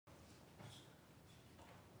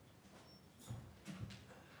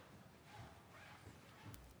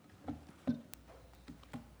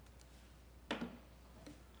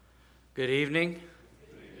Good evening.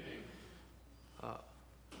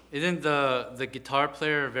 Isn't the guitar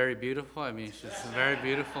player very beautiful? I mean, it's just very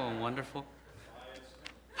beautiful and wonderful.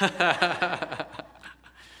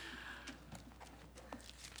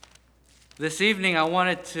 This evening, I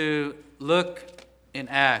wanted to look in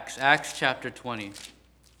Acts chapter 20.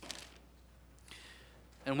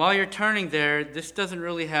 And while you're turning there, this doesn't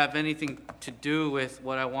really have anything to do with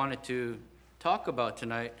what I wanted to talk about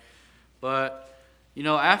tonight. But,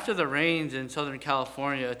 after the rains in Southern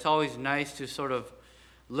California, it's always nice to sort of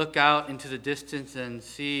look out into the distance and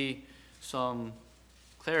see some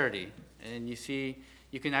clarity. And you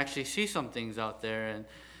can actually see some things out there. And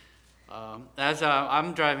as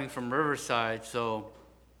I'm driving from Riverside, so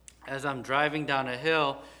as I'm driving down a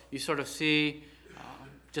hill, you sort of see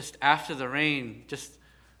just after the rain,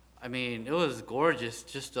 it was gorgeous,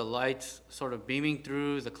 just the lights sort of beaming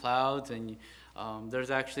through the clouds, and there's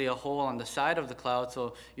actually a hole on the side of the cloud,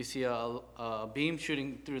 so you see a beam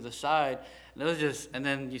shooting through the side, and it was and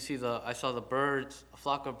then I saw the birds, a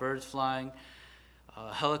flock of birds flying,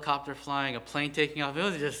 a helicopter flying, a plane taking off. It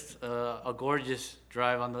was just a gorgeous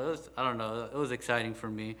drive it was exciting for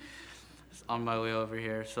me on my way over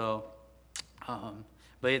here, so,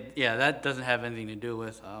 that doesn't have anything to do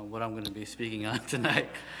with what I'm going to be speaking on tonight.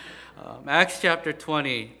 Acts chapter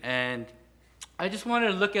 20, and I just wanted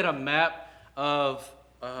to look at a map of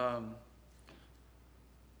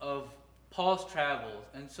Paul's travels.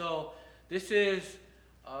 And so this is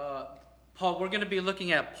Paul. We're going to be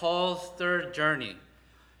looking at Paul's third journey,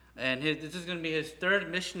 and this is going to be his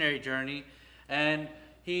third missionary journey. And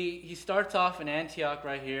he starts off in Antioch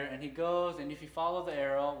right here, and he goes, and if you follow the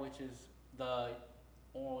arrow, which is the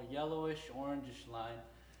yellowish orangish line,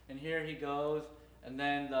 and here he goes, and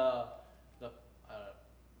then the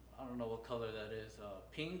I don't know what color that is,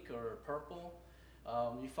 pink or purple.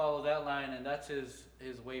 You follow that line, and that's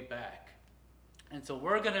his way back. And so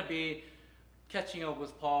we're going to be catching up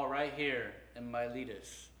with Paul right here in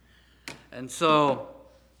Miletus. And so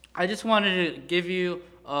I just wanted to give you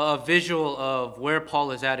a visual of where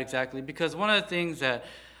Paul is at exactly, because one of the things that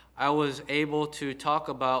I was able to talk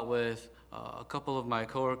about with a couple of my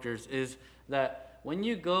coworkers is that when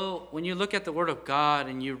you look at the Word of God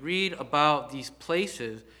and you read about these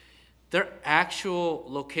places, they're actual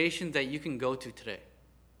locations that you can go to today.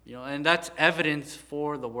 And that's evidence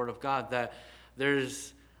for the Word of God, that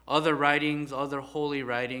there's other writings, other holy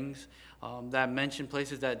writings that mention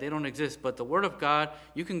places that they don't exist. But the Word of God,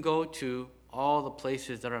 you can go to all the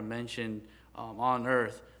places that are mentioned on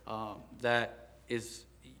earth that is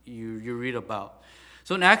you read about.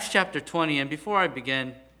 So in Acts chapter 20, and before I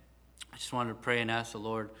begin, I just wanted to pray and ask the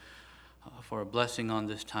Lord for a blessing on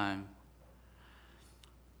this time.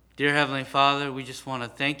 Dear Heavenly Father, we just want to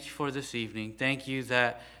thank you for this evening. Thank you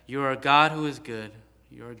that you are a God who is good.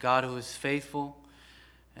 You are a God who is faithful.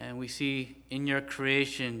 And we see in your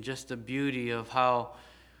creation just the beauty of how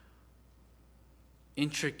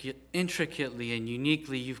intricately and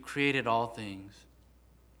uniquely you've created all things.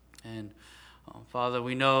 And Father,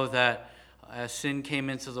 we know that as sin came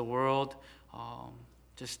into the world,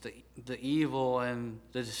 just the evil and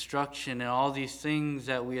the destruction and all these things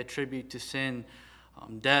that we attribute to sin,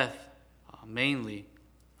 death mainly.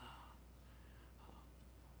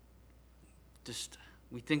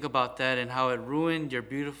 We think about that and how it ruined your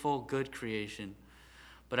beautiful, good creation.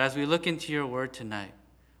 But as we look into your word tonight,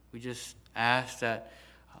 we just ask that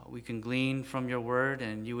we can glean from your word,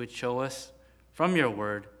 and you would show us from your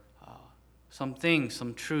word some things,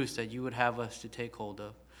 some truths that you would have us to take hold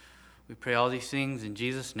of. We pray all these things in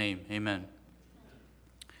Jesus' name. Amen.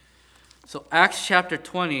 So Acts chapter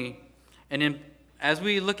 20, and as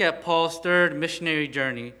we look at Paul's third missionary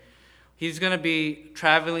journey, he's going to be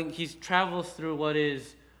traveling. He travels through what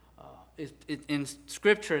is in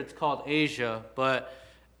Scripture it's called Asia, but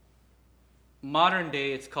modern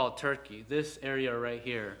day it's called Turkey, this area right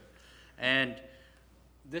here. And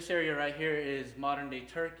this area right here is modern day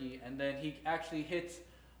Turkey, and then he actually hits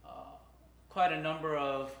quite a number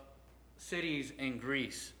of cities in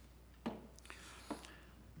Greece.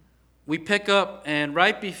 We pick up, and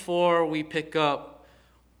right before we pick up,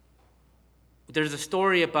 there's a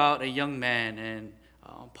story about a young man, and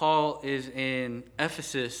Paul is in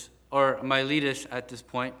Ephesus, or Miletus at this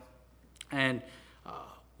point, and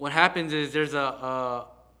what happens is there's a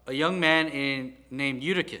young man named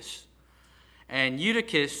Eutychus, and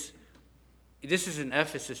Eutychus, this is in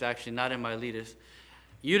Ephesus actually, not in Miletus.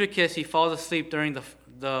 Eutychus, he falls asleep during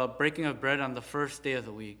the breaking of bread on the first day of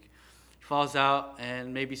the week. He falls out,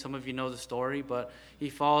 and maybe some of you know the story, but he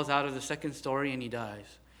falls out of the second story and he dies.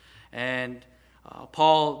 And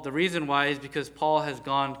The reason why is because Paul has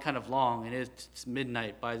gone kind of long, and it's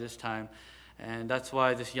midnight by this time. And that's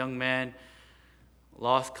why this young man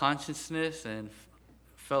lost consciousness and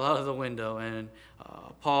fell out of the window. And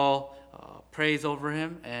Paul prays over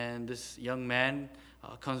him, and this young man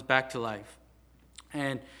comes back to life.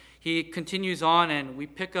 And he continues on, and we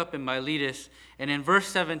pick up in Miletus. And in verse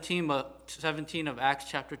 17 of Acts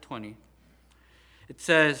chapter 20, it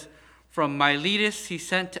says, "From Miletus he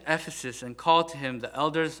sent to Ephesus and called to him the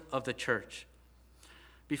elders of the church."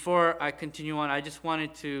 Before I continue on, I just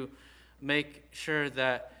wanted to make sure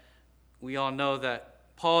that we all know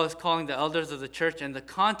that Paul is calling the elders of the church, and the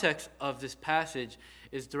context of this passage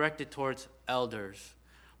is directed towards elders.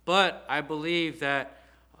 But I believe that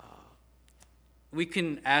we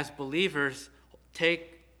can, as believers,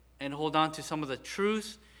 take and hold on to some of the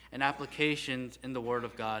truths and applications in the Word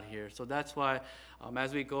of God here. So that's why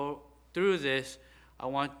as we go through this, I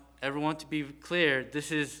want everyone to be clear,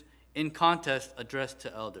 this is in context addressed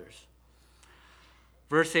to elders.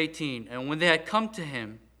 Verse 18, "And when they had come to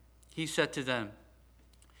him, he said to them,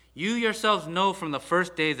 'You yourselves know from the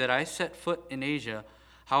first day that I set foot in Asia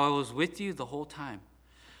how I was with you the whole time,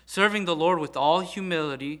 serving the Lord with all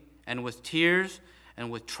humility and with tears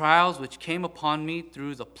and with trials which came upon me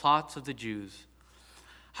through the plots of the Jews.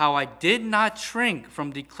 How I did not shrink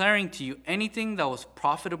from declaring to you anything that was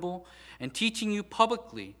profitable and teaching you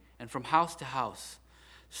publicly and from house to house,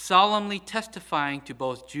 solemnly testifying to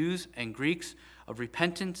both Jews and Greeks of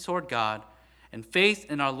repentance toward God and faith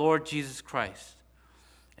in our Lord Jesus Christ.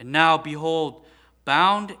 And now, behold,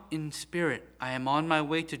 bound in spirit, I am on my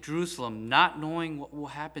way to Jerusalem, not knowing what will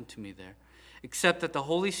happen to me there, except that the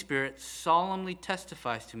Holy Spirit solemnly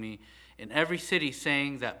testifies to me in every city,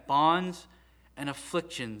 saying that bonds and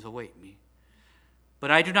afflictions await me.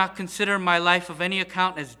 But I do not consider my life of any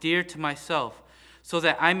account as dear to myself, so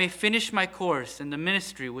that I may finish my course in the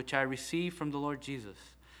ministry which I received from the Lord Jesus,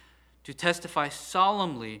 to testify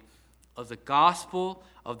solemnly of the gospel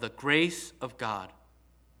of the grace of God.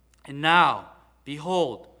 And now,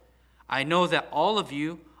 behold, I know that all of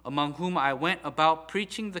you, among whom I went about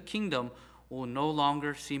preaching the kingdom, will no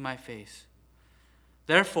longer see my face.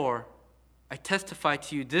 Therefore, I testify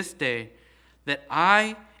to you this day that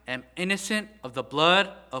I am innocent of the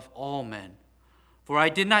blood of all men. For I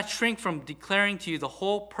did not shrink from declaring to you the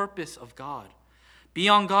whole purpose of God. Be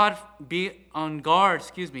on guard,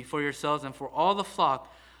 for yourselves and for all the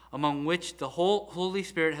flock among which the whole Holy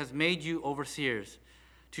Spirit has made you overseers,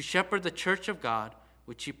 to shepherd the church of God,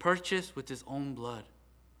 which he purchased with his own blood.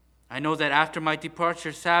 I know that after my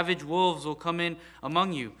departure, savage wolves will come in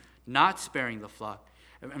among you, not sparing the flock.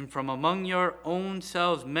 And from among your own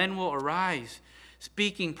selves men will arise,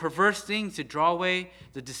 speaking perverse things to draw away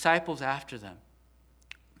the disciples after them.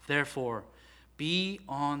 Therefore, be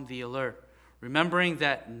on the alert, remembering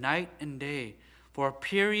that night and day, for a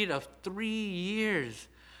period of 3 years,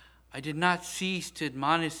 I did not cease to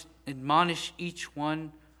admonish each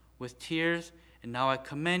one with tears, and now I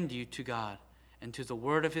commend you to God and to the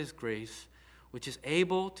word of his grace, which is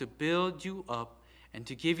able to build you up and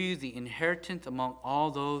to give you the inheritance among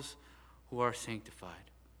all those who are sanctified."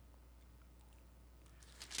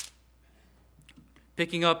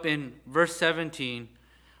 Picking up in verse 17,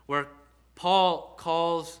 where Paul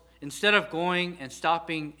calls, instead of going and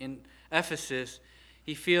stopping in Ephesus,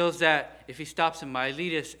 he feels that if he stops in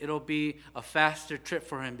Miletus, it'll be a faster trip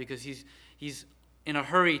for him because he's in a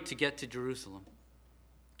hurry to get to Jerusalem.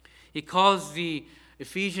 He calls the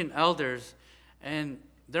Ephesian elders, and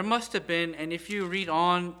there must have been, and if you read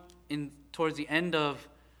on towards the end of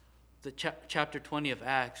the chapter 20 of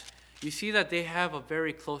Acts, you see that they have a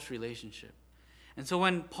very close relationship. And so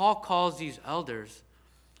when Paul calls these elders,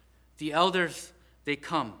 the elders, they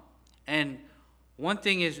come. And one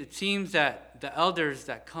thing is, it seems that the elders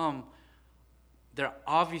that come, they're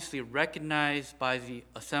obviously recognized by the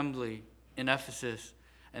assembly in Ephesus,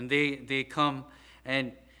 and they come.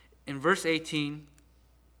 And in verse 18,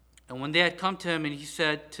 "And when they had come to him, and he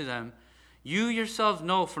said to them, 'You yourselves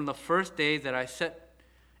know from the first day that I set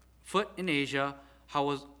foot in Asia,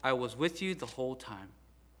 how I was with you the whole time.'"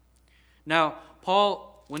 Now,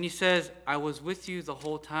 Paul, when he says, "I was with you the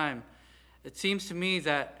whole time," it seems to me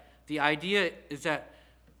that the idea is that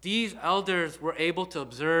these elders were able to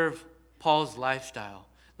observe Paul's lifestyle,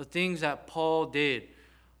 the things that Paul did.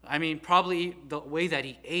 I mean, probably the way that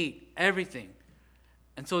he ate, everything.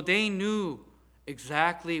 And so they knew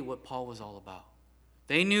exactly what Paul was all about.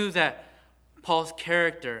 They knew that Paul's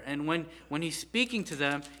character, and when he's speaking to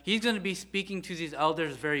them, he's going to be speaking to these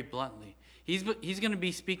elders very bluntly. He's going to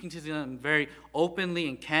be speaking to them very openly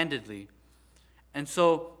and candidly. And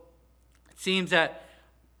so it seems that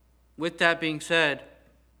with that being said,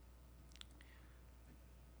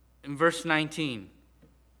 in verse 19,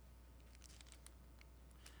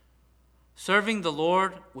 serving the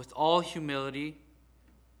Lord with all humility,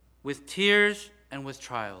 with tears and with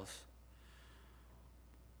trials.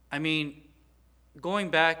 I mean, going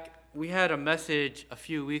back, we had a message a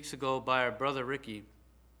few weeks ago by our brother Ricky,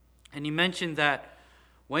 and he mentioned that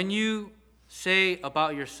when you say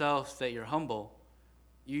about yourself that you're humble,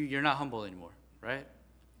 you're not humble anymore, right?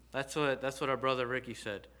 That's what our brother Ricky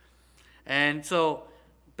said. And so,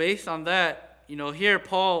 based on that, here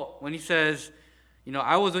Paul, when he says,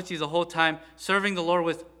 I was with you the whole time, serving the Lord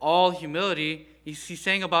with all humility, he's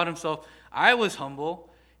saying about himself, I was humble.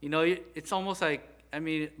 It's almost like,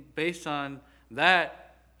 based on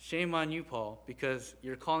that, shame on you, Paul, because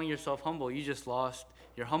you're calling yourself humble. You just lost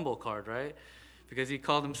your humble card, right? Because he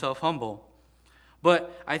called himself humble.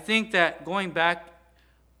 But I think that going back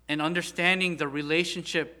and understanding the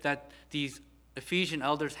relationship that these Ephesian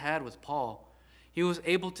elders had with Paul, he was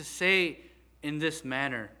able to say in this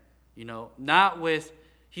manner, he's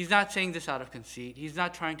not saying this out of conceit. He's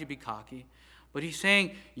not trying to be cocky, but he's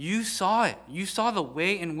saying, you saw it. You saw the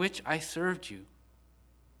way in which I served you.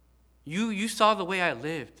 You saw the way I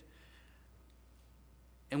lived.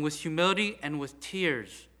 And with humility and with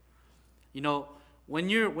tears. When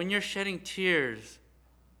you're shedding tears,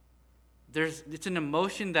 it's an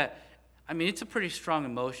emotion that, it's a pretty strong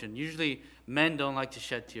emotion. Usually men don't like to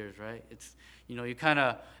shed tears, right? It's, you kind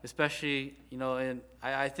of, especially, and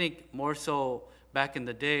I think more so back in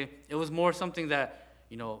the day, it was more something that,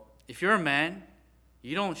 if you're a man,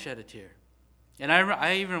 you don't shed a tear. And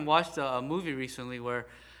I even watched a movie recently where,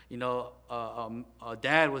 a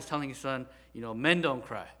dad was telling his son, men don't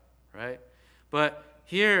cry, right? But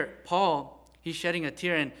here, Paul, he's shedding a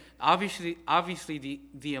tear, and obviously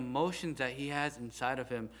the emotions that he has inside of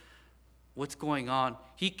him, what's going on,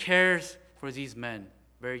 he cares for these men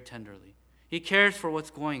very tenderly. He cares for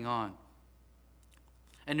what's going on.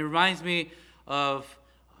 And it reminds me of,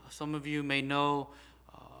 some of you may know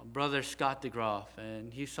Brother Scott DeGroff,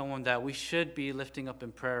 and he's someone that we should be lifting up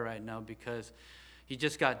in prayer right now because he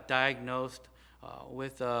just got diagnosed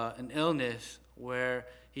with an illness where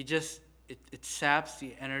it saps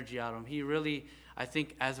the energy out of him. He really, I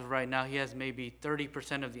think as of right now, he has maybe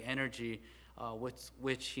 30% of the energy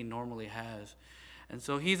which he normally has. And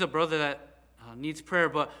so he's a brother that needs prayer.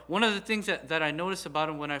 But one of the things that I noticed about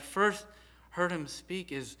him when I first heard him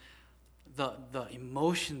speak is the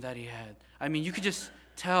emotion that he had. You could just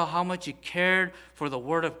tell how much he cared for the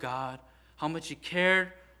Word of God, how much he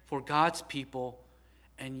cared for God's people.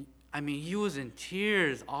 And he was in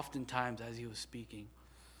tears oftentimes as he was speaking.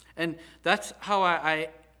 And that's how I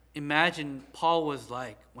imagine Paul was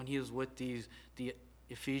like when he was with the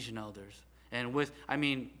Ephesian elders. And with,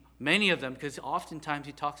 many of them, because oftentimes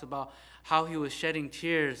he talks about how he was shedding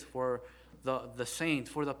tears for the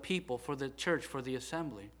saints, for the people, for the church, for the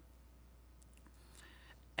assembly.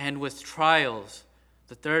 And with trials,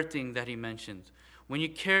 the third thing that he mentions, when you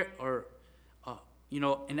care, or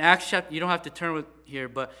in Acts chapter, you don't have to turn with here,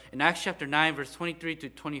 but in Acts chapter 9, verse 23 to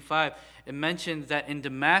 25, it mentions that in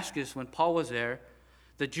Damascus, when Paul was there,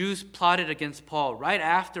 the Jews plotted against Paul right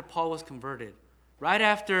after Paul was converted, right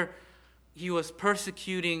after he was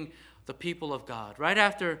persecuting the people of God, right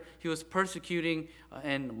after he was persecuting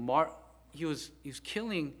he was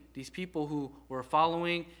killing these people who were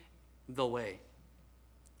following the way.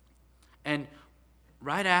 And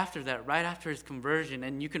right after that, right after his conversion,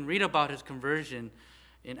 and you can read about his conversion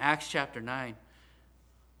in Acts chapter 9,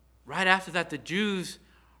 right after that, the Jews,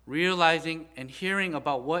 realizing and hearing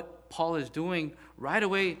about what Paul is doing, right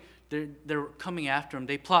away, they're coming after him.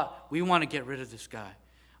 They plot, we want to get rid of this guy.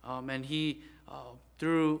 And he,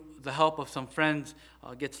 through the help of some friends,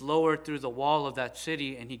 gets lowered through the wall of that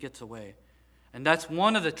city, and he gets away. And that's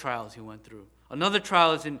one of the trials he went through. Another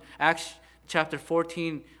trial is in Acts chapter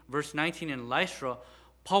 14, verse 19 in Lystra.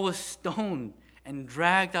 Paul was stoned and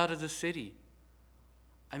dragged out of the city.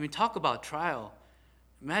 Talk about trial.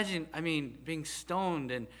 Imagine, being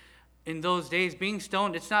stoned. And in those days, being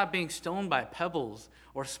stoned, it's not being stoned by pebbles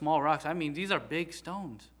or small rocks. These are big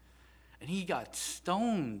stones. And he got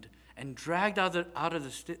stoned and dragged out of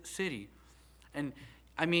the city. And,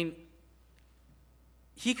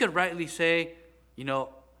 he could rightly say,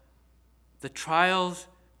 the trials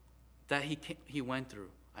that he went through.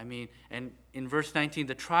 And in verse 19,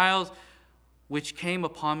 the trials which came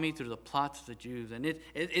upon me through the plots of the Jews. And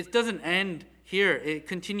it doesn't end here. It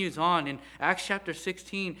continues on. In Acts chapter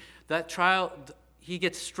 16, that trial, he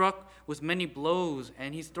gets struck with many blows,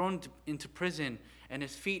 and he's thrown into prison, and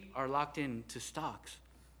his feet are locked into stocks.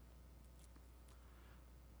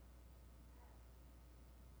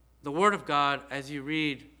 the Word of God, as you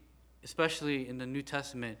read, especially in the New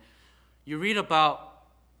Testament, you read about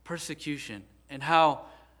persecution and how,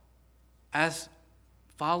 as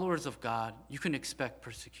followers of God, you can expect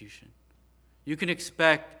persecution. You can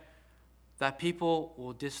expect that people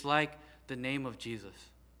will dislike the name of Jesus.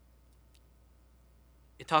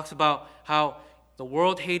 It talks about how the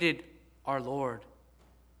world hated our Lord,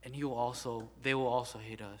 and they will also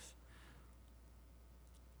hate us.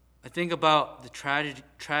 I think about the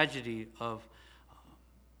tragedy of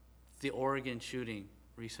the Oregon shooting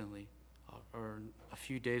recently, or a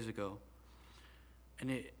few days ago.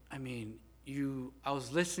 And I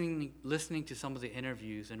was listening to some of the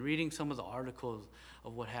interviews and reading some of the articles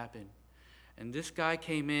of what happened. And this guy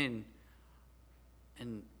came in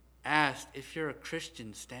and asked, if you're a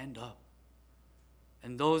Christian, stand up.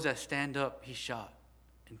 And those that stand up, he shot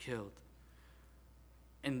and killed.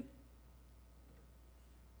 And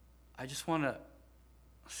I just want to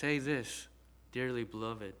say this, dearly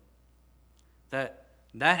beloved, that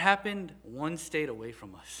happened one state away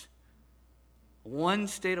from us. One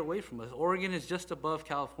state away from us. Oregon is just above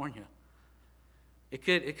California. It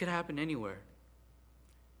could happen anywhere.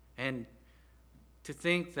 And to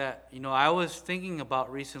think that, I was thinking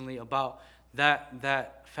about recently about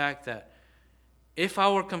that fact that if I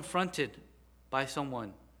were confronted by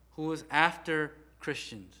someone who was after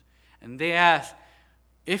Christians, and they asked,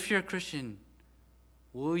 if you're a Christian,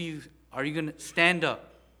 are you going to stand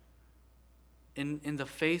up in the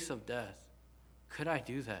face of death? Could I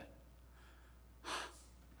do that?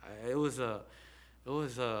 It was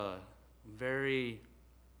a very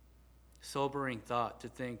sobering thought to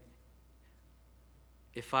think,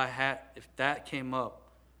 if that came up,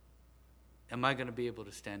 am I going to be able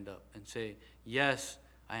to stand up and say, yes,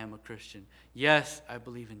 I am a Christian. Yes, I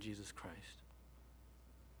believe in Jesus Christ.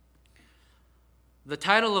 The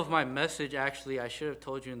title of my message, actually, I should have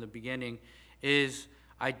told you in the beginning, is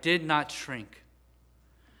I Did Not Shrink.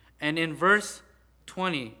 And in verse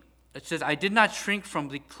 20, it says, I did not shrink from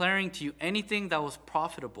declaring to you anything that was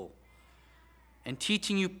profitable and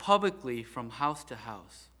teaching you publicly from house to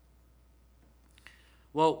house.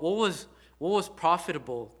 Well, what was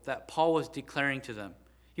profitable that Paul was declaring to them?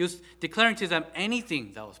 He was declaring to them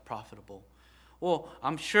anything that was profitable. Well,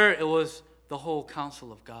 I'm sure it was the whole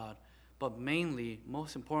counsel of God. But mainly,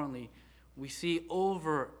 most importantly, we see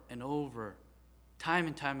over and over, time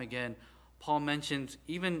and time again, Paul mentions,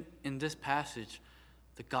 even in this passage,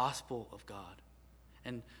 the gospel of God.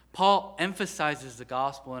 And Paul emphasizes the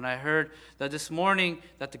gospel, and I heard that this morning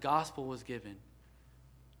that the gospel was given.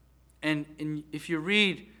 And if you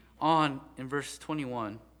read on in verse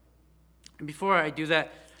 21, and before I do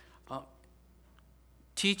that,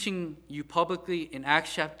 teaching you publicly in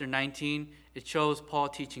Acts chapter 19, it shows Paul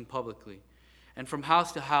teaching publicly. And from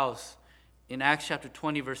house to house, in Acts chapter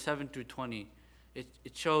 20, verse 7 through 20, it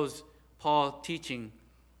shows Paul teaching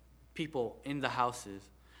people in the houses.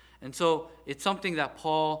 And so it's something that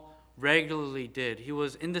Paul regularly did. He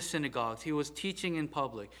was in the synagogues. He was teaching in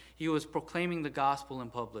public. He was proclaiming the gospel in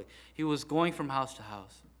public. He was going from house to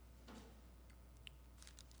house.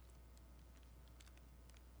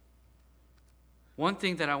 One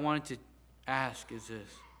thing that I wanted to ask is this.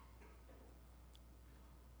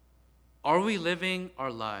 Are we living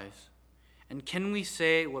our lives? And can we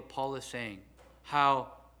say what Paul is saying?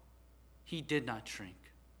 How he did not shrink.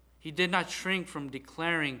 He did not shrink from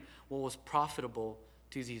declaring what was profitable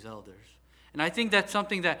to these elders. And I think that's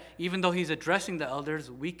something that, even though he's addressing the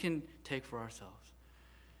elders, we can take for ourselves.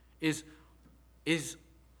 Is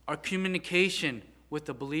our communication with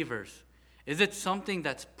the believers, is it something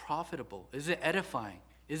that's profitable? Is it edifying?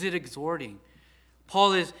 Is it exhorting?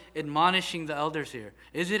 Paul is admonishing the elders here.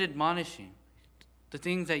 Is it admonishing the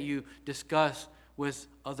things that you discuss with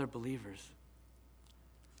other believers?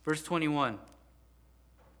 Verse 21.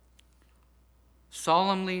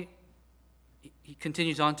 Solemnly, he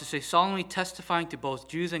continues on to say, solemnly testifying to both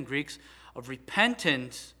Jews and Greeks of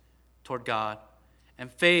repentance toward God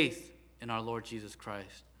and faith in our Lord Jesus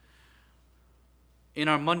Christ. In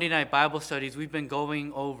our Monday night Bible studies, we've been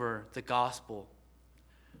going over the gospel.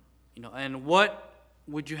 And what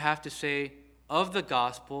would you have to say of the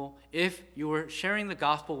gospel if you were sharing the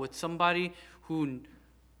gospel with somebody who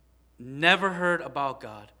never heard about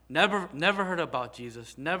God, never heard about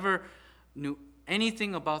Jesus, never knew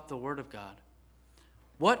anything about the Word of God?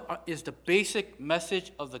 What is the basic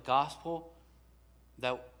message of the gospel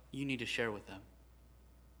that you need to share with them?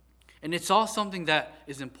 And it's all something that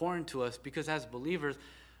is important to us because as believers,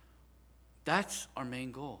 that's our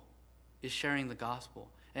main goal, is sharing the gospel.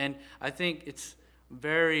 And I think it's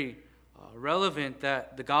very relevant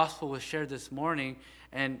that the gospel was shared this morning.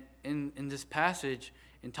 And in this passage,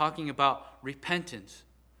 in talking about repentance.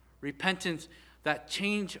 Repentance, that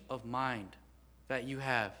change of mind that you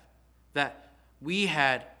have, that we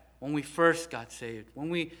had when we first got saved, when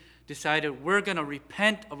we decided we're going to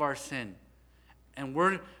repent of our sin, and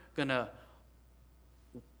we're going to,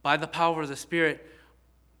 by the power of the Spirit,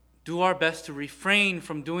 do our best to refrain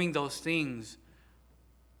from doing those things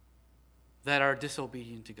that are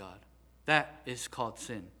disobedient to God. That is called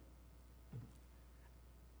sin.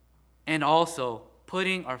 And also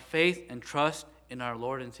putting our faith and trust in our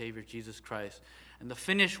Lord and Savior Jesus Christ and the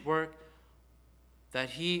finished work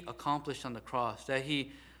that He accomplished on the cross. That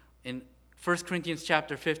He, in 1 Corinthians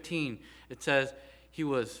chapter 15, it says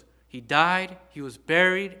He died, He was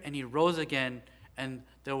buried, and He rose again, and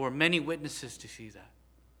there were many witnesses to see that.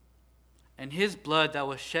 And His blood that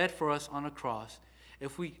was shed for us on a cross,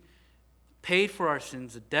 if we paid for our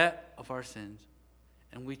sins, the debt of our sins,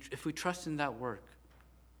 and if we trust in that work,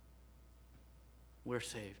 we're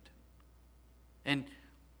saved. And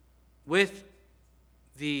with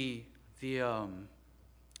the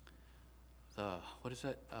what is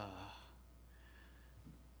that?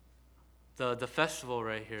 The festival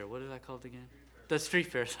right here. What is that called again? The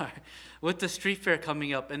street fair, sorry. With the street fair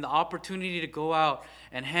coming up and the opportunity to go out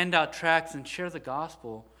and hand out tracts and share the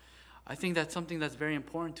gospel, I think that's something that's very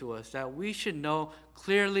important to us, that we should know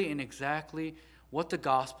clearly and exactly what the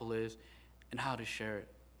gospel is and how to share it.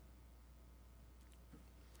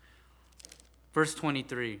 Verse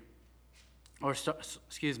 22,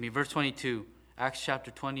 Acts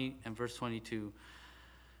chapter 20 and verse 22.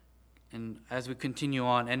 And as we continue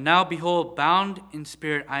on, and now behold, bound in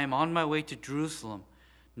spirit, I am on my way to Jerusalem,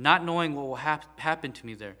 not knowing what will happen to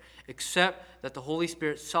me there, except that the Holy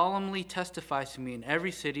Spirit solemnly testifies to me in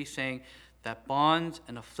every city, saying that bonds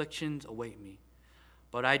and afflictions await me.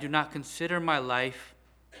 But I do not consider my life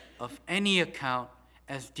of any account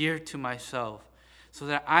as dear to myself, so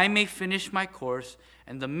that I may finish my course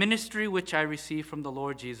and the ministry which I received from the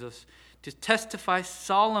Lord Jesus, to testify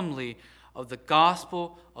solemnly of the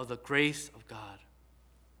gospel of the grace of God.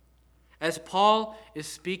 As Paul is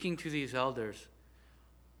speaking to these elders,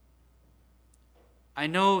 I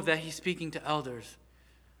know that he's speaking to elders,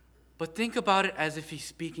 but think about it as if he's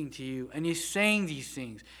speaking to you, and he's saying these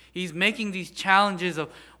things. He's making these challenges of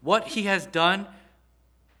what he has done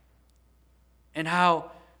and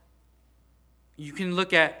how you can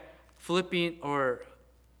look at Philippians or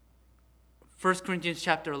 1 Corinthians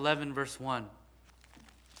chapter 11, verse 1.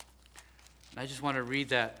 I just want to read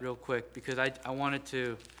that real quick because I wanted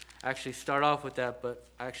to actually start off with that, but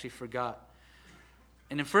I actually forgot.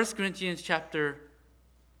 And in 1 Corinthians chapter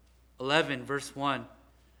 11, verse 1,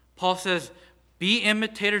 Paul says, "Be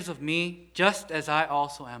imitators of me, just as I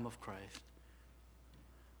also am of Christ."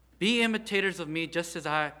 Be imitators of me, just as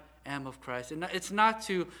I am of Christ. And it's not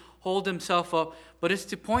to hold himself up, but it's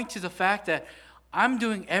to point to the fact that I'm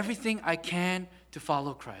doing everything I can to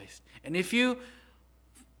follow Christ. And if you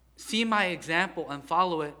see my example and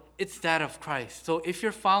follow it, it's that of Christ. So if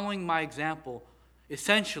you're following my example,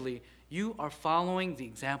 essentially, you are following the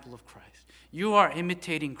example of Christ. You are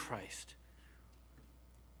imitating Christ.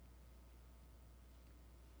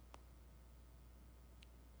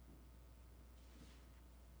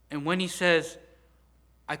 And when he says,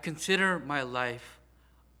 I do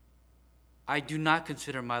not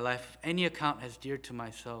consider my life of any account as dear to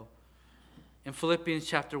myself. In Philippians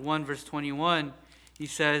chapter 1, verse 21, he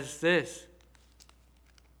says this,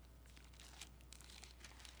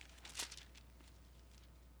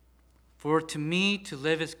 "For to me to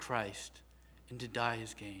live is Christ, and to die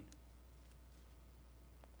is gain."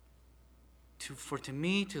 For to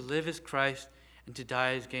me to live is Christ, and to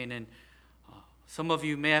die is gain. And some of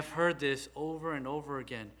you may have heard this over and over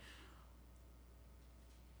again.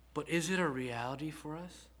 But is it a reality for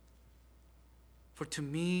us? For to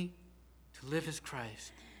me to live is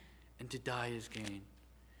Christ, and to die is gain.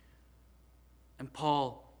 And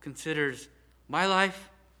Paul considers my life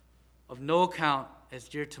of no account as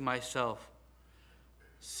dear to myself,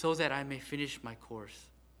 so that I may finish my course.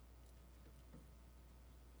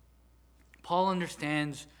 Paul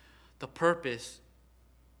understands the purpose,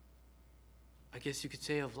 I guess you could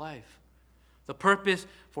say, of life. The purpose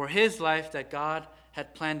for his life that God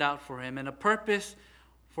had planned out for him, and a purpose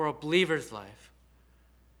for a believer's life.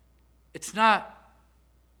 It's not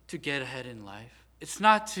to get ahead in life. It's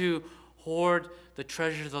not to hoard the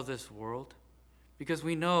treasures of this world, because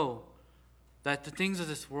we know that the things of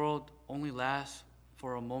this world only last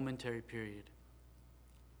for a momentary period.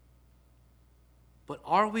 But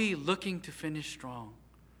are we looking to finish strong?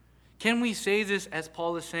 Can we say this as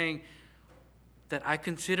Paul is saying, that I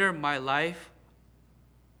do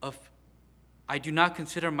not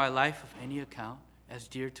consider my life of any account as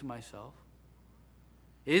dear to myself?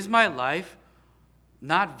 Is my life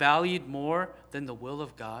not valued more than the will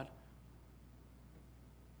of God?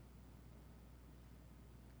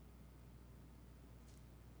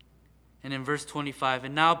 And in verse 25,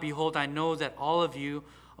 and now behold, I know that all of you,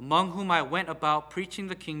 among whom I went about preaching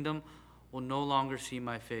the kingdom, will no longer see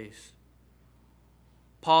my face.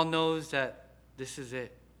 Paul knows that this is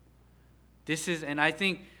it. And I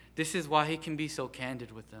think this is why he can be so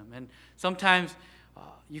candid with them. And sometimes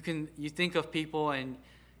you think of people, and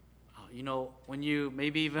when you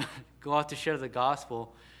maybe even go out to share the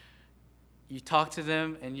gospel, you talk to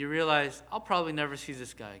them and you realize, I'll probably never see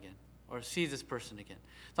this guy again or see this person again.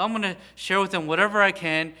 So I'm going to share with them whatever I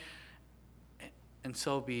can, and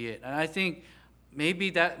so be it. And I think maybe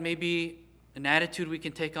that may be an attitude we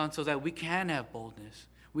can take on so that we can have boldness.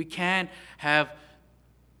 We can have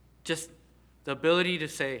just the ability to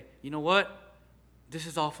say, you know what? This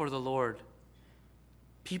is all for the Lord.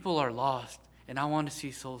 People are lost, and I want to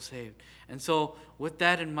see souls saved. And so with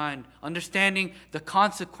that in mind, understanding the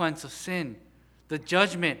consequence of sin, the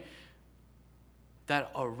judgment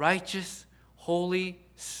that a righteous, holy,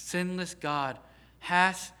 sinless God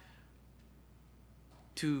has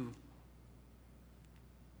to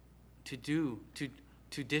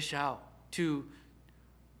dish out to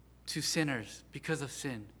sinners because of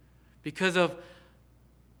sin, because of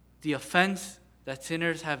the offense that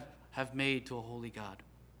sinners have made to a holy God.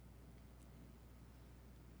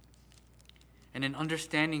 And in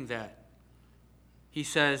understanding that, he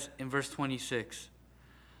says in verse 26,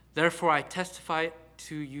 therefore I testify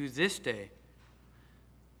to you this day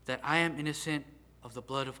that I am innocent of the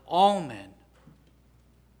blood of all men.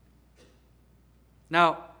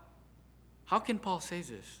 Now, how can Paul say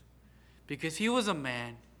this? Because he was a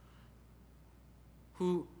man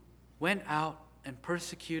who went out and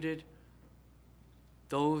persecuted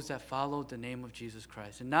those that followed the name of Jesus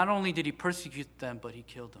Christ. And not only did he persecute them, but he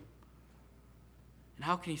killed them. And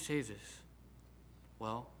how can he say this?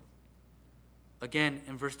 Well, again,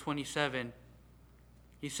 in verse 27,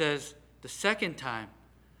 he says, the second time,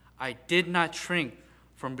 I did not shrink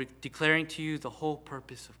from declaring to you the whole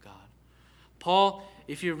purpose of God. Paul,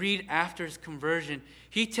 if you read after his conversion,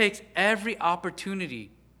 he takes every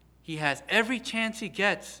opportunity he has, every chance he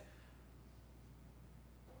gets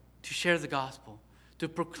to share the gospel, to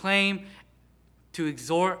proclaim, to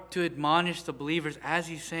exhort, to admonish the believers, as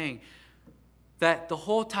he's saying that the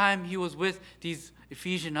whole time he was with these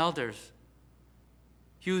Ephesian elders,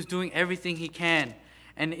 he was doing everything he can.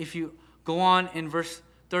 And if you go on in verse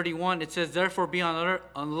 31, it says, therefore be on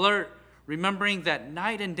alert, remembering that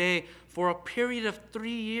night and day for a period of 3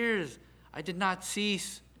 years I did not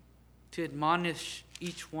cease to admonish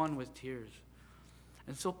each one with tears.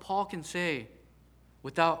 And so Paul can say,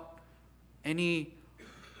 without anything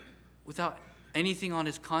on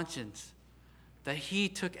his conscience, that he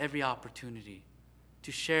took every opportunity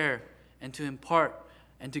to share and to impart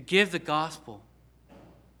and to give the gospel.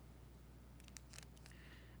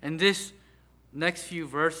 And this next few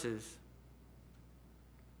verses,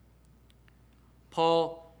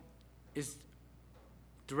 Paul is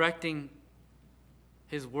directing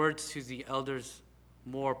his words to the elders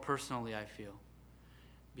more personally, I feel.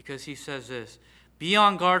 Because he says this, be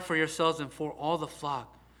on guard for yourselves and for all the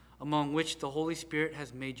flock, among which the Holy Spirit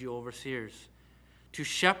has made you overseers, to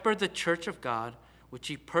shepherd the church of God, which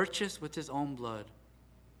he purchased with his own blood.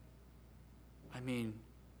 I mean,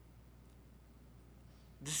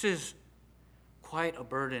 this is quite a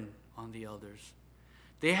burden on the elders.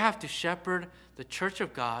 They have to shepherd the church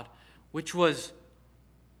of God, which was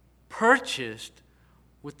purchased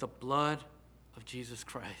with the blood of Jesus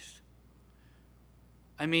Christ.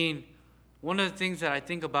 I mean, one of the things that I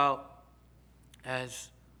think about as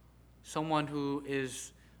someone who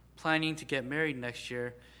is planning to get married next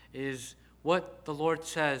year is what the Lord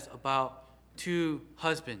says about two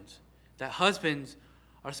husbands. That husbands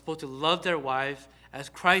are supposed to love their wives as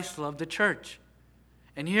Christ loved the church.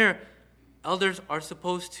 And here, elders are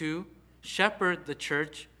supposed to shepherd the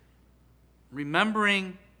church,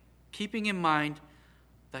 remembering, keeping in mind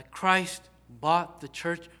that Christ bought the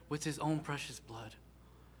church with his own precious blood.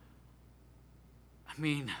 I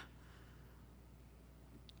mean,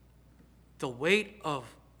 the weight of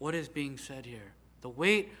what is being said here, the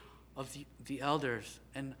weight of the elders,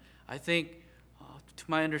 and I think, to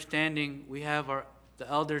my understanding, we have the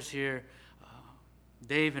elders here,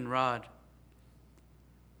 Dave and Rod.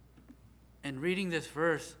 And reading this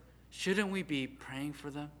verse, shouldn't we be praying for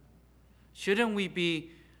them? Shouldn't we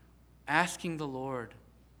be asking the Lord,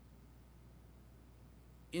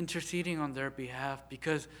 interceding on their behalf,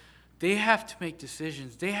 because they have to make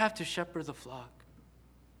decisions. They have to shepherd the flock.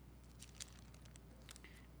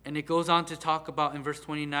 And it goes on to talk about in verse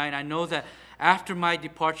 29, I know that after my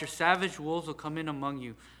departure, savage wolves will come in among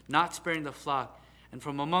you, not sparing the flock. And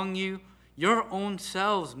from among you, your own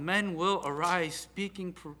selves, men will arise,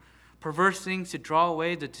 speaking perverse things to draw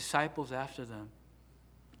away the disciples after them.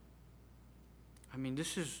 I mean,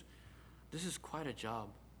 this is quite a job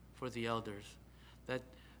for the elders, that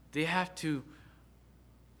they have to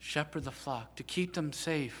shepherd the flock, to keep them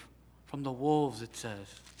safe from the wolves, it says.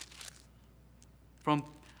 From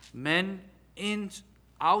men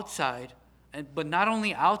outside, but not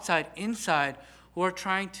only outside, inside, who are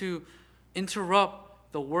trying to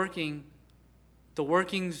interrupt the workings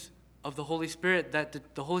of the Holy Spirit that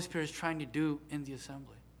the Holy Spirit is trying to do in the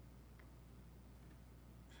assembly.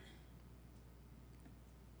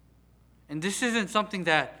 And this isn't something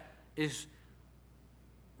that is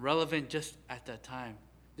relevant just at that time.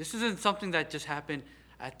 This isn't something that just happened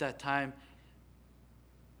at that time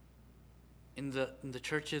in the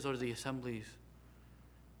churches or the assemblies.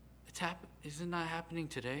 Is it not happening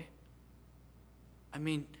today? I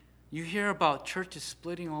mean, you hear about churches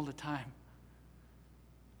splitting all the time.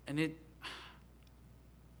 And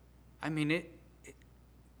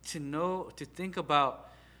to think about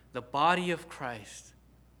the body of Christ,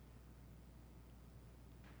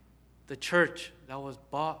 the church that was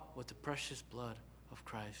bought with the precious blood of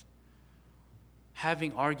Christ,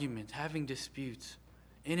 having arguments, having disputes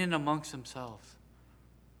in and amongst themselves.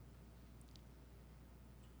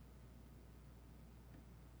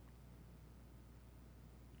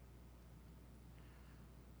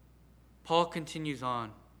 Paul continues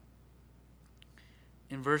on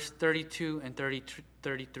in verse 32 and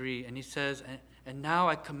 33, and he says, And now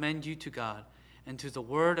I commend you to God and to the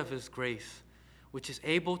word of his grace, which is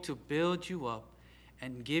able to build you up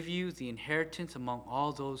and give you the inheritance among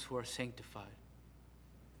all those who are sanctified.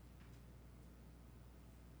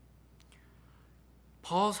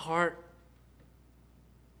 Paul's heart,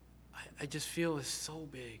 I just feel, is so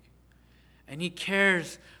big. And he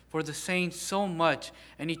cares for the saints so much.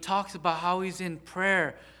 And he talks about how he's in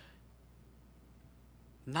prayer,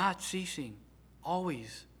 not ceasing,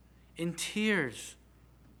 always, in tears.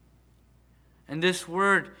 And this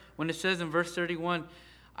word, when it says in verse 31,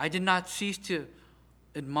 I did not cease to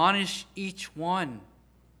admonish each one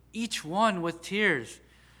with tears.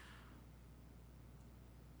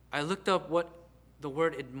 I looked up what the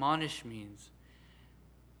word admonish means.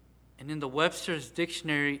 And in the Webster's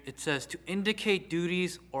dictionary, it says to indicate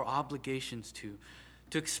duties or obligations to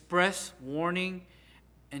express warning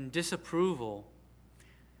and disapproval.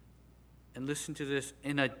 And listen to this,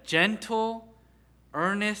 in a gentle,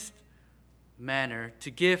 earnest manner, to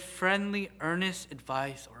give friendly, earnest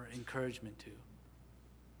advice or encouragement to.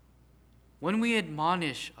 When we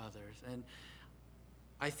admonish others, and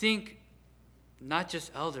I think not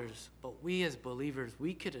just elders, but we as believers,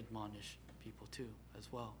 we could admonish people too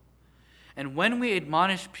as well. And when we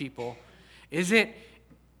admonish people, is it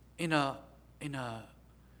in a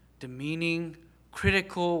demeaning,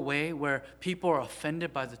 critical way where people are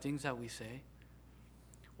offended by the things that we say?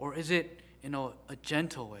 Or is it in a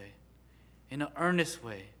gentle way, in an earnest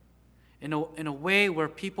way, in a way where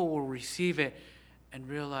people will receive it and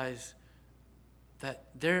realize that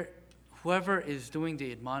whoever is doing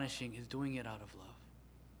the admonishing is doing it out of love?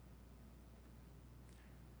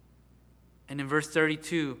 And in verse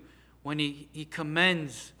 32, when he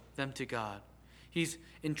commends them to God, he's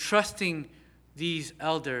entrusting these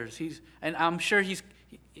elders. And I'm sure he's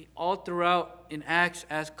all throughout in Acts,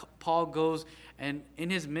 as Paul goes and in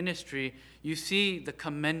his ministry, you see the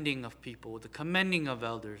commending of people, the commending of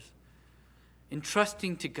elders,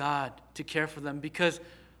 entrusting to God to care for them, because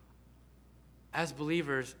as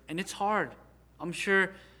believers, and it's hard. I'm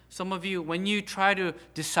sure some of you, when you try to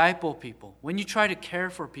disciple people, when you try to care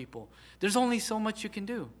for people, there's only so much you can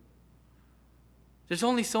do. There's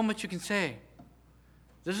only so much you can say.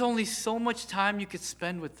 There's only so much time you could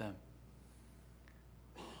spend with them.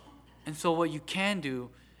 And so what you can do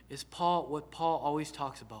is what Paul always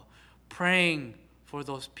talks about, praying for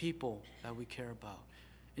those people that we care about,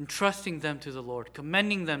 entrusting them to the Lord,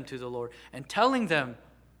 commending them to the Lord, and telling them,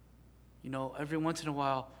 every once in a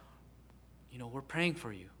while, we're praying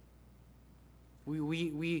for you.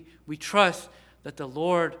 We trust that the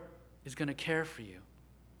Lord is going to care for you,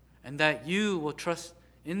 and that you will trust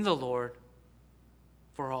in the Lord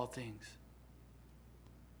for all things.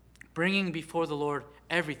 Bringing before the Lord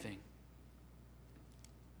everything.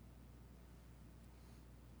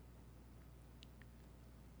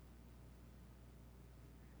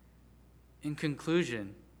 In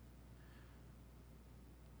conclusion,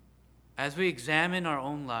 as we examine our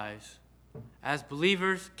own lives, as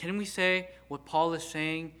believers, can we say what Paul is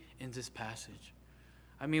saying in this passage?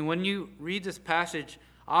 I mean, when you read this passage,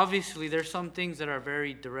 obviously there's some things that are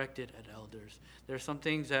very directed at elders. There's some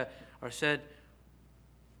things that are said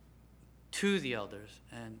to the elders,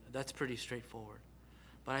 and that's pretty straightforward.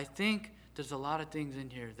 But I think there's a lot of things in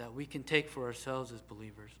here that we can take for ourselves as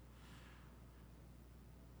believers.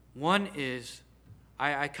 One is,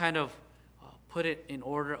 I kind of put it in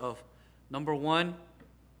order of, number one,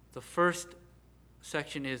 the first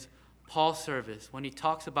section is Paul's service, when he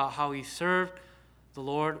talks about how he served the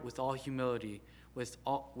Lord with all humility, with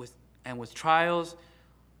trials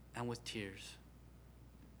and with tears.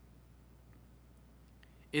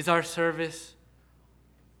 Is our service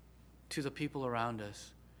to the people around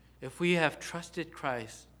us, if we have trusted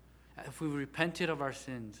Christ, if we've repented of our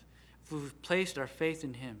sins, if we've placed our faith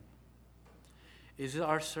in Him, is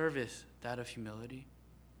our service that of humility?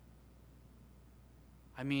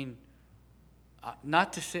 I mean,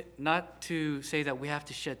 not to say that we have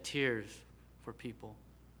to shed tears for people,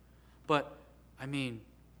 but I mean,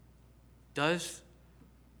 does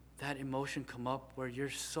that emotion come up where you're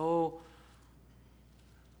so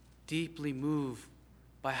deeply moved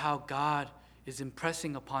by how God is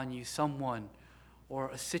impressing upon you someone or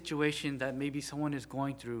a situation that maybe someone is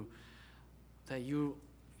going through, that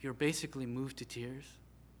you're basically moved to tears?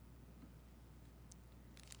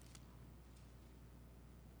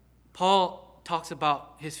 Paul talks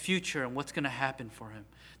about his future and what's going to happen for him,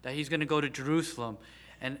 that he's going to go to Jerusalem,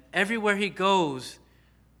 and everywhere he goes,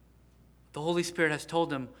 the Holy Spirit has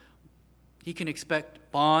told him he can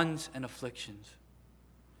expect bonds and afflictions.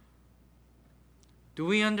 Do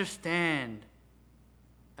we understand,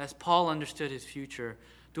 as Paul understood his future,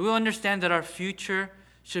 do we understand that our future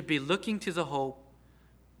should be looking to the hope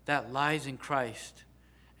that lies in Christ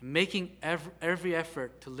and making every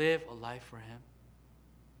effort to live a life for Him?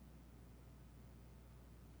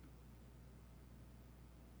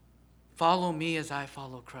 Follow me as I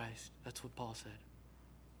follow Christ. That's what Paul said.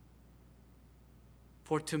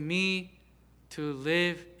 For to me, to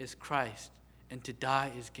live is Christ, and to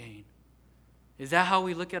die is gain. Is that how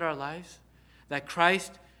we look at our lives? That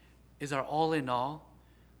Christ is our all in all?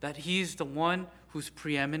 That He's the one who's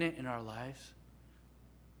preeminent in our lives?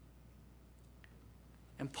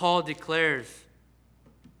 And Paul declares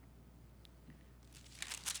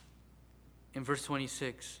in verse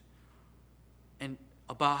 26 and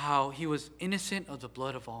about how he was innocent of the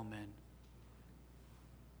blood of all men.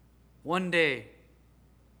 One day,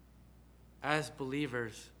 as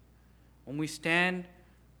believers, when we stand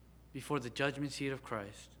before the judgment seat of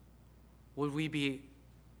Christ, would we be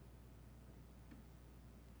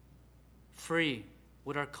free?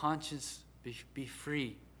 Would our conscience be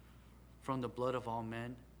free from the blood of all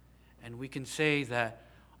men? And we can say that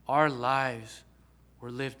our lives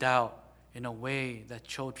were lived out in a way that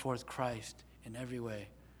showed forth Christ in every way.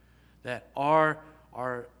 That our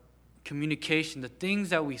communication, the things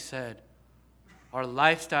that we said, our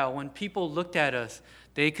lifestyle, when people looked at us,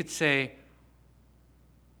 they could say,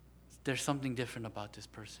 there's something different about this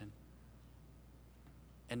person.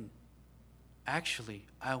 And actually,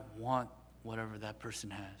 I want whatever that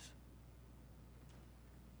person has.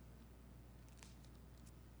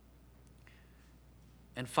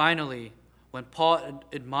 And finally, when Paul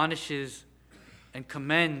admonishes and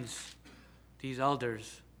commends these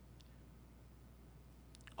elders,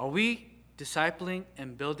 are we discipling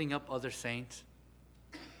and building up other saints?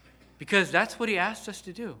 Because that's what he asked us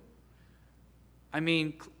to do. I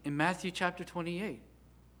mean, in Matthew chapter 28,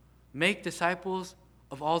 make disciples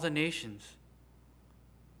of all the nations.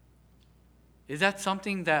 Is that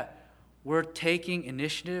something that we're taking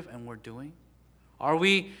initiative and we're doing? Are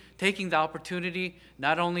we taking the opportunity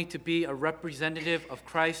not only to be a representative of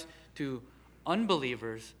Christ to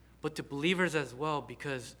unbelievers, but to believers as well,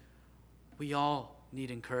 because we all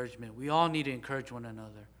need encouragement. We all need to encourage one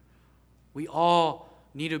another. We all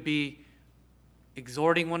need to be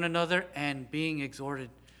exhorting one another and being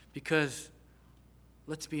exhorted, because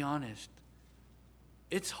let's be honest,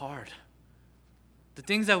 it's hard. The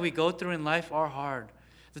things that we go through in life are hard.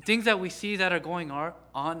 The things that we see that are going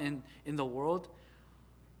on in the world,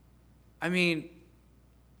 I mean,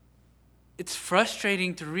 it's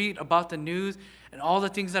frustrating to read about the news and all the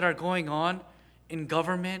things that are going on in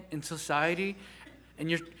government, in society, and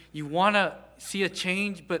you want to see a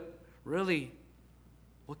change, but really,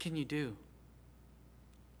 what can you do?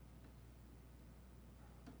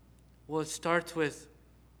 Well, it starts with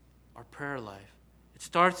our prayer life. It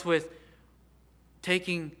starts with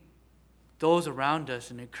taking those around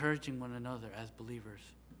us and encouraging one another as believers.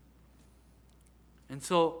 And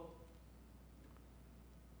so,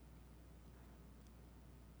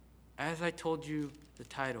 as I told you the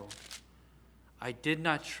title, I did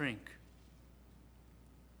not shrink.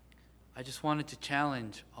 I just wanted to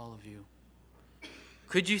challenge all of you.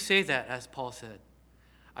 Could you say that as Paul said?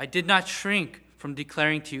 I did not shrink from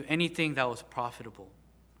declaring to you anything that was profitable.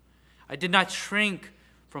 I did not shrink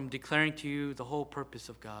from declaring to you the whole purpose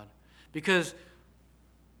of God. Because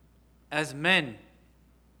as men,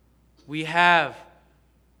 we have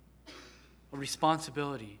a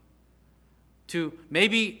responsibility to,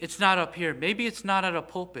 maybe it's not up here, maybe it's not at a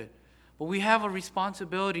pulpit, but we have a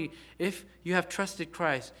responsibility if you have trusted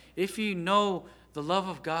Christ, if you know the love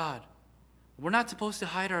of God. We're not supposed to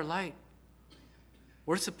hide our light.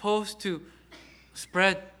 We're supposed to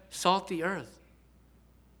spread salt the earth.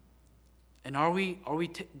 And are we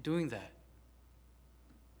doing that?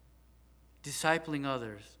 Discipling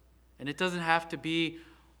others. And it doesn't have to be,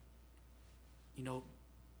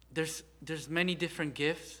 there's many different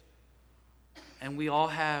gifts. And we all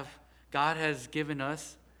have, God has given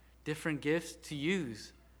us different gifts to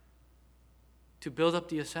use to build up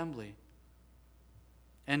the assembly.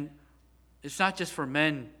 And it's not just for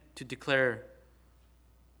men to declare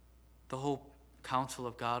the whole counsel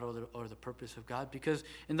of God or the purpose of God, because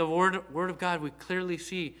in the Word of God we clearly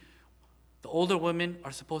see the older women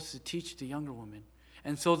are supposed to teach the younger women.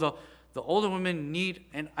 And so the older women need,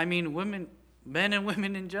 and I mean women, men and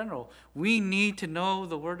women in general, we need to know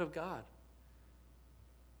the Word of God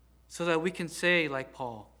so that we can say like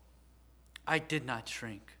Paul, I did not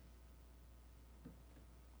shrink.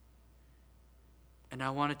 And I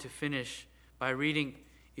wanted to finish by reading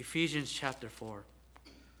Ephesians chapter 4.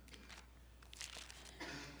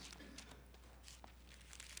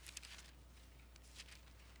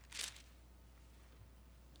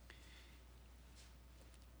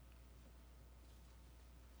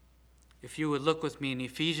 If you would look with me in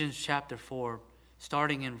Ephesians chapter 4,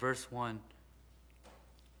 starting in verse 1.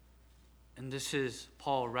 And this is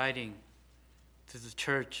Paul writing to the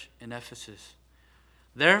church in Ephesus.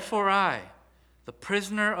 Therefore I, the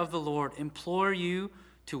prisoner of the Lord, implore you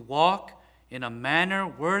to walk in a manner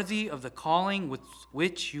worthy of the calling with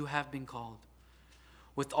which you have been called,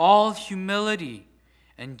 with all humility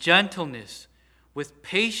and gentleness, with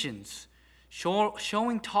patience,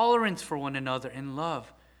 showing tolerance for one another in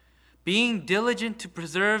love, being diligent to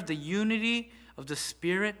preserve the unity of the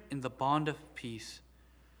Spirit in the bond of peace.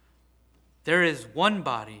 There is one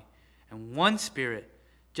body and one Spirit,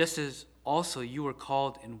 just as also you were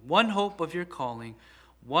called in one hope of your calling,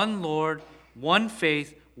 one Lord, one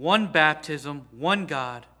faith, one baptism, one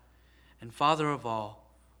God, and Father of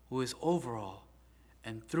all, who is over all,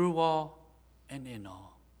 and through all, and in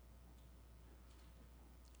all.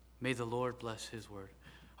 May the Lord bless His word.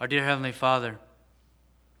 Our dear Heavenly Father,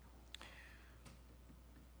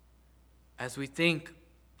 as we think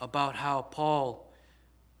about how Paul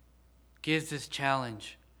gives this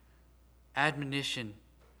challenge, admonition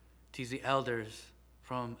to the elders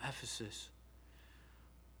from Ephesus,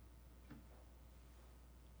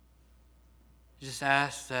 just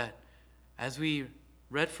ask that as we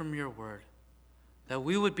read from your word, that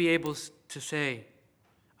we would be able to say,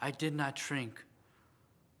 I did not shrink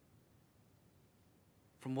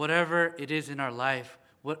from whatever it is in our life,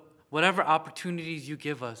 whatever opportunities you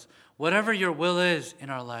give us, whatever your will is in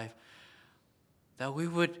our life, that we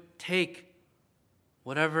would take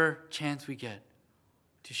whatever chance we get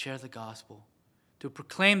to share the gospel, to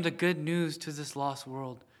proclaim the good news to this lost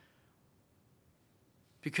world.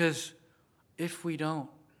 Because if we don't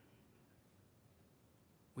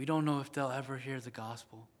know if they'll ever hear the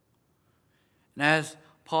gospel. And as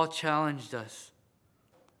Paul challenged us,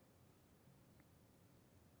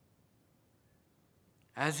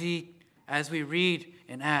 as we read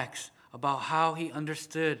in Acts about how he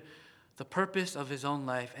understood the purpose of his own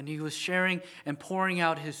life, and he was sharing and pouring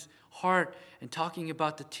out his heart and talking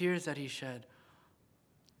about the tears that he shed,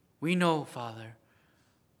 we know, Father,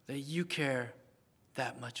 that you care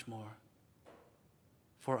that much more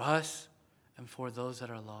for us and for those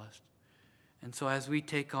that are lost. And so as we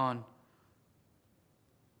take on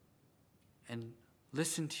and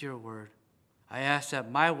listen to your word, I ask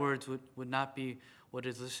that my words would not be what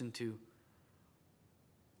is listened to,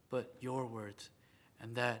 but your words.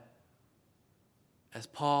 And that as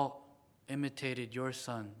Paul imitated your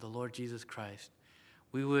Son, the Lord Jesus Christ,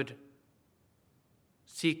 we would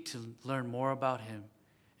seek to learn more about him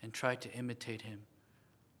and try to imitate him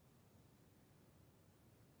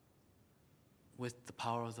with the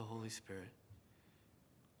power of the Holy Spirit.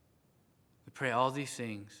 We pray all these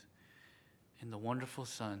things in the wonderful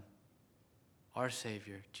Son, our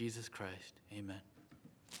Savior, Jesus Christ. Amen.